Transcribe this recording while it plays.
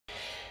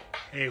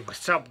Hey,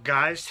 what's up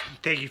guys?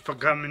 Thank you for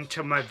coming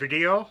to my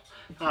video.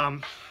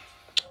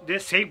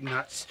 This Ape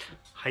Nuts.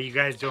 How you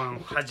guys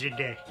doing? How's your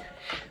day?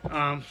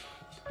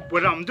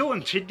 What I'm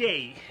doing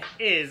today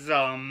is,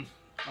 I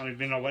don't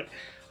even know what.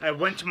 I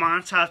went to my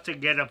aunt's house to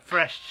get a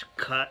fresh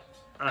cut,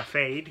 a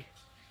fade.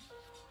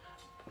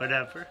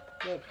 Whatever.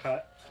 Little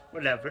cut.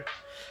 Whatever.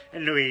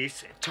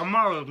 Anyways,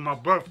 tomorrow's my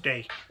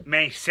birthday,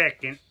 May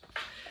 2nd.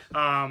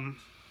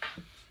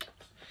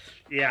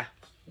 Yeah.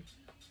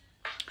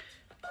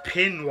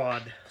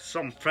 Pinaud,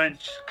 some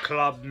French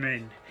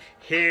Clubman,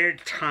 hair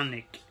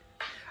tonic.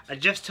 I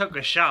just took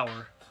a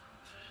shower.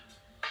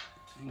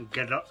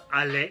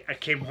 I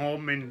came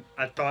home and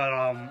I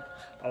thought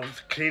I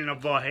was cleaning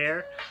up her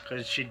hair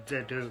because she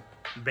did a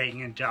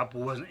banging job. It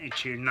wasn't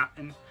itchy or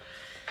nothing.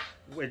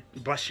 With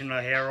brushing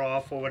her hair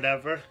off or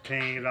whatever,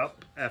 cleaning it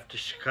up after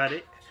she cut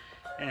it.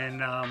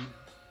 And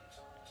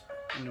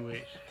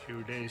anyways,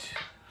 here it is.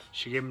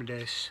 She gave me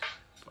this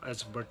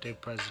as a birthday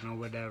present or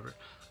whatever.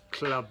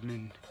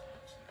 Clubman.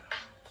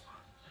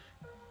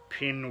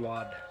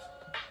 Pinaud.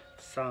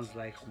 Sounds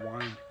like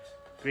wine.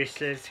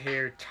 Faceless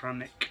hair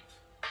tonic.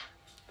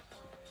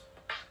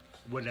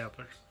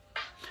 Whatever.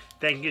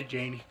 Thank you,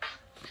 Janie.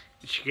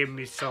 She gave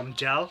me some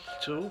gel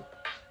too.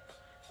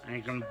 I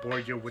ain't gonna bore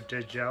you with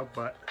the gel,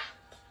 but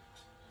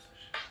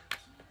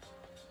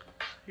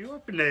you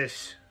open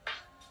this.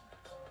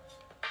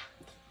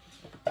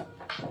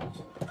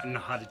 I know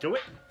how to do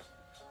it.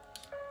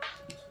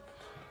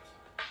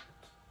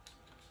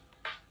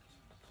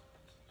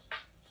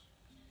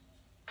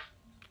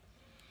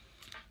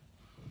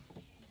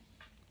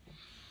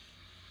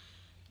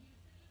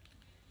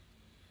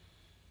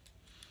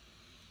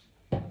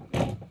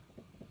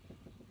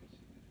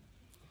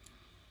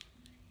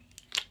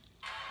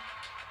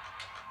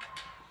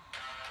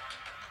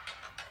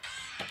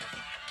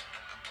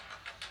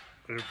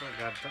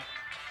 I got that.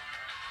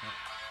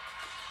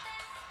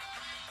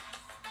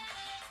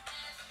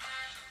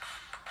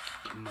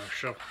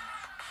 Commercial.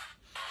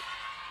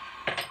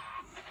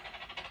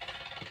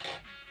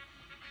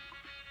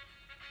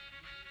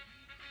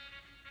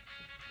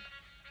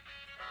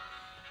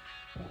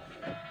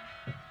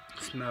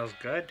 Smells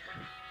good.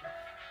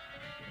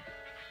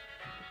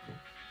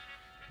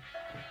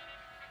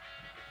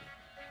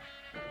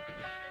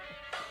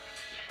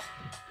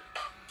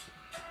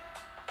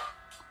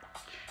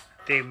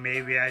 Think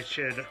maybe I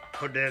should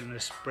put it in a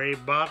spray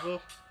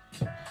bottle.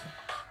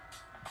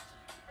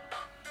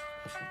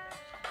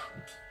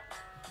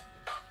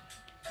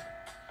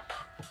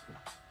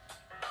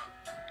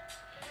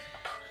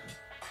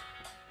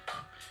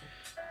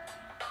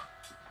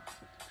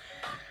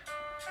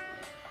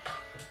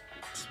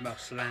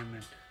 Smells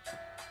lemon.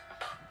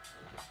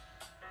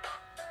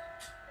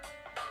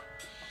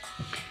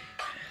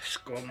 Let's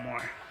go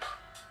more.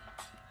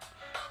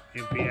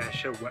 Maybe I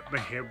should wet my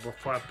hair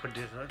before I put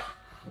this on.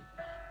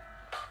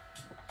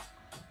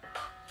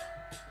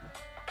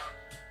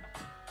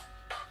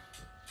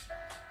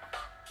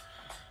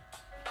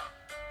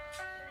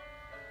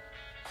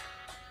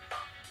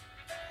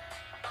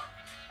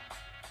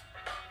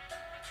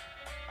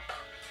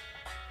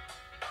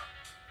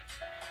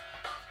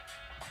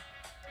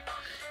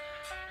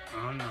 I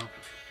don't know.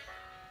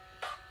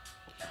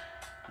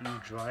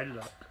 Dry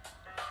look.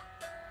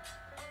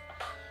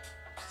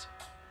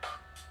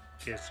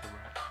 Guess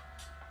alright.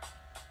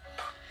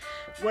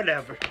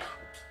 Whatever.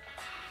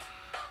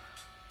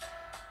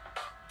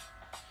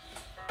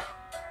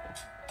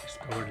 Just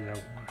go a little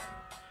more.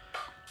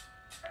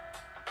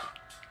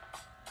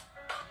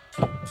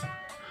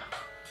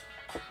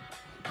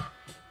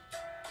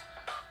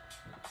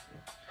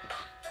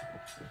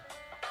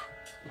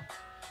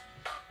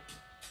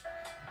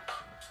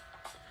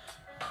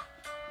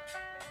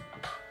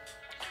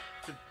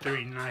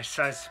 Three nice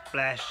size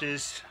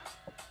splashes.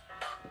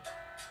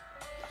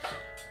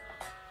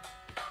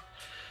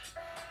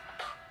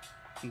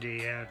 There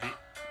you have it.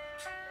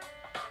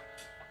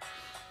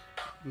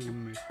 Give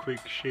me a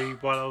quick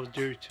shave while I was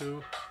there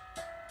too.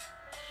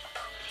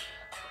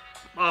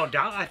 Oh,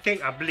 I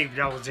believe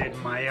that was in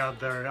my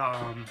other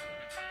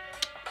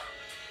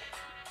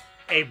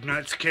Ape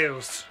Nuts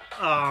Kills.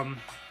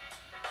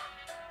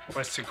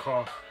 What's it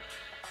called?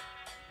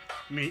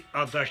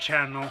 Other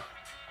channel.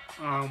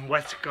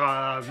 What's it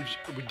called?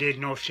 We did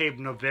No Shave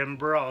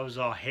November. I was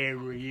all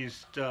hairy and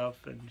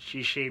stuff, and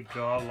she shaved it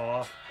all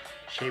off.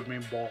 Shaved me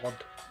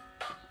bald.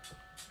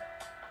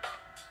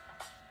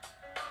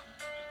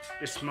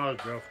 It smells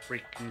real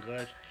freaking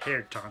good.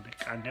 Hair tonic.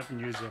 I never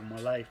used it in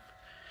my life.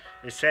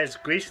 It says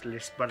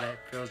greaseless, but it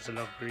feels a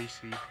little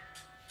greasy.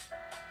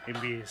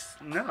 Maybe it's...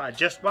 No, I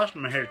just washed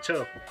my hair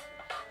too.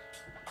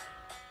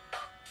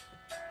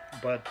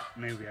 But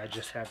maybe I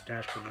just have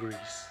natural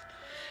grease.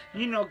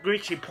 You know,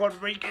 greasy Puerto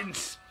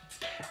Ricans.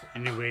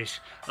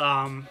 Anyways,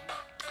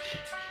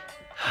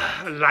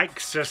 like,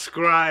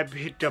 subscribe,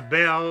 hit the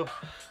bell,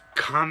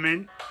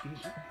 comment.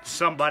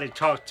 Somebody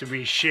talk to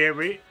me,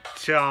 share it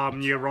to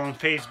your own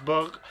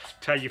Facebook.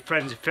 Tell your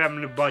friends and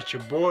family about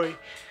your boy.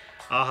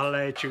 I'll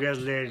holler at you guys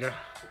later.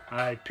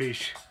 Alright,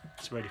 peace.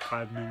 It's already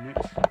 5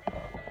 minutes.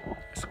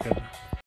 just gonna